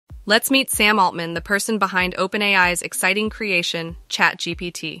Let's meet Sam Altman, the person behind OpenAI's exciting creation,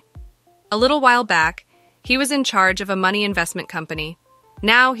 ChatGPT. A little while back, he was in charge of a money investment company.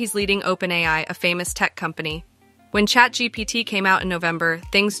 Now he's leading OpenAI, a famous tech company. When ChatGPT came out in November,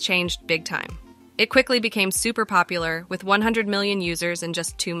 things changed big time. It quickly became super popular, with 100 million users in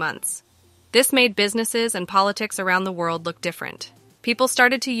just 2 months. This made businesses and politics around the world look different. People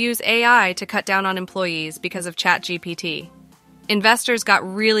started to use AI to cut down on employees because of ChatGPT. Investors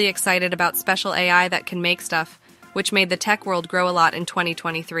got really excited about special AI that can make stuff, which made the tech world grow a lot in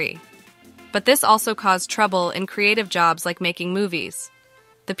 2023. But this also caused trouble in creative jobs like making movies.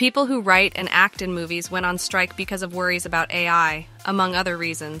 The people who write and act in movies went on strike because of worries about AI, among other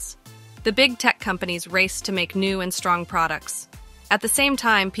reasons. The big tech companies raced to make new and strong products. At the same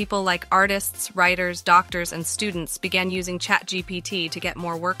time, people like artists, writers, doctors, and students began using ChatGPT to get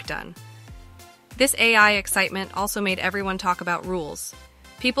more work done. This AI excitement also made everyone talk about rules.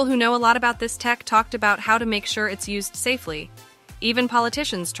 People who know a lot about this tech talked about how to make sure it's used safely. Even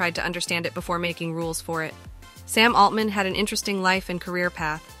politicians tried to understand it before making rules for it. Sam Altman had an interesting life and career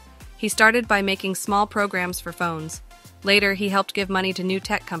path. He started by making small programs for phones. Later, he helped give money to new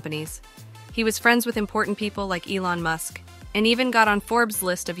tech companies. He was friends with important people like Elon Musk, and even got on Forbes'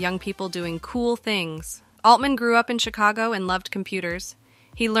 list of young people doing cool things. Altman grew up in Chicago and loved computers.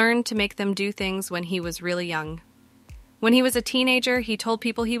 He learned to make them do things when he was really young. When he was a teenager, he told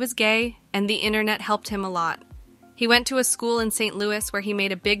people he was gay, and the internet helped him a lot. He went to a school in St. Louis where he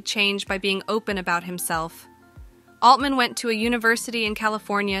made a big change by being open about himself. Altman went to a university in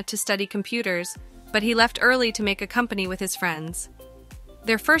California to study computers, but he left early to make a company with his friends.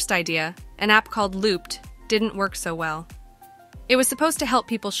 Their first idea, an app called Looped, didn't work so well. It was supposed to help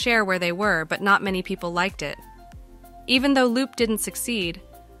people share where they were, but not many people liked it. Even though Loop didn't succeed,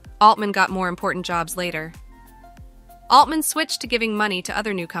 Altman got more important jobs later. Altman switched to giving money to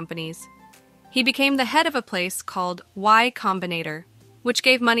other new companies. He became the head of a place called Combinator, which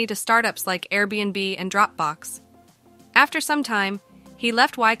gave money to startups like Airbnb and Dropbox. After some time, he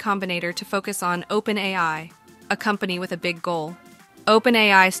left Combinator to focus on OpenAI, a company with a big goal.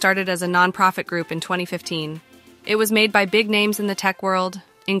 OpenAI started as a nonprofit group in 2015. It was made by big names in the tech world,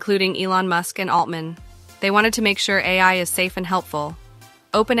 including Elon Musk and Altman. They wanted to make sure AI is safe and helpful.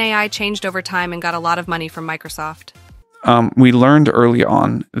 OpenAI changed over time and got a lot of money from Microsoft. We learned early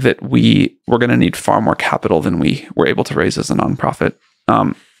on that we were going to need far more capital than we were able to raise as a nonprofit.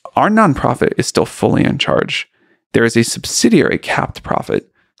 Our nonprofit is still fully in charge. There is a subsidiary capped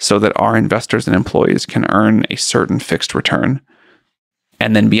profit so that our investors and employees can earn a certain fixed return.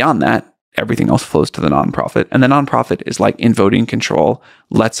 And then beyond that, everything else flows to the nonprofit. And the nonprofit is like in voting control,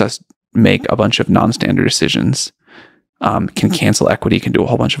 lets us make a bunch of non-standard decisions, can cancel equity, can do a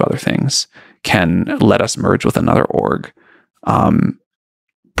whole bunch of other things, can let us merge with another org,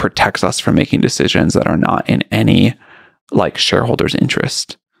 protects us from making decisions that are not in any like shareholders'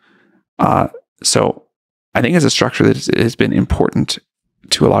 interest. So I think it's a structure that has been important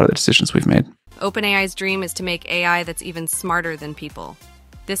to a lot of the decisions we've made. OpenAI's dream is to make AI that's even smarter than people.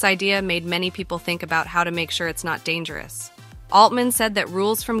 This idea made many people think about how to make sure it's not dangerous. Altman said that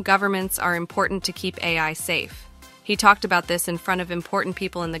rules from governments are important to keep AI safe. He talked about this in front of important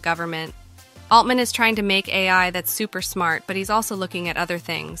people in the government. Altman is trying to make AI that's super smart, but he's also looking at other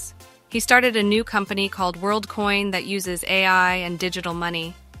things. He started a new company called Worldcoin that uses AI and digital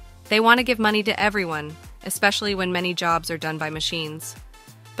money. They want to give money to everyone, especially when many jobs are done by machines.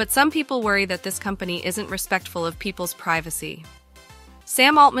 But some people worry that this company isn't respectful of people's privacy.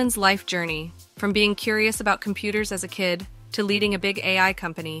 Sam Altman's life journey, from being curious about computers as a kid to leading a big AI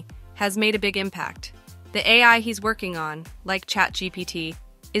company, has made a big impact. The AI he's working on, like ChatGPT,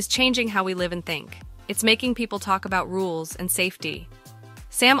 is changing how we live and think. It's making people talk about rules and safety.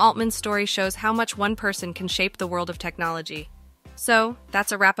 Sam Altman's story shows how much one person can shape the world of technology. So,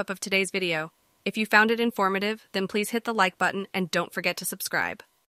 that's a wrap-up of today's video. If you found it informative, then please hit the like button and don't forget to subscribe.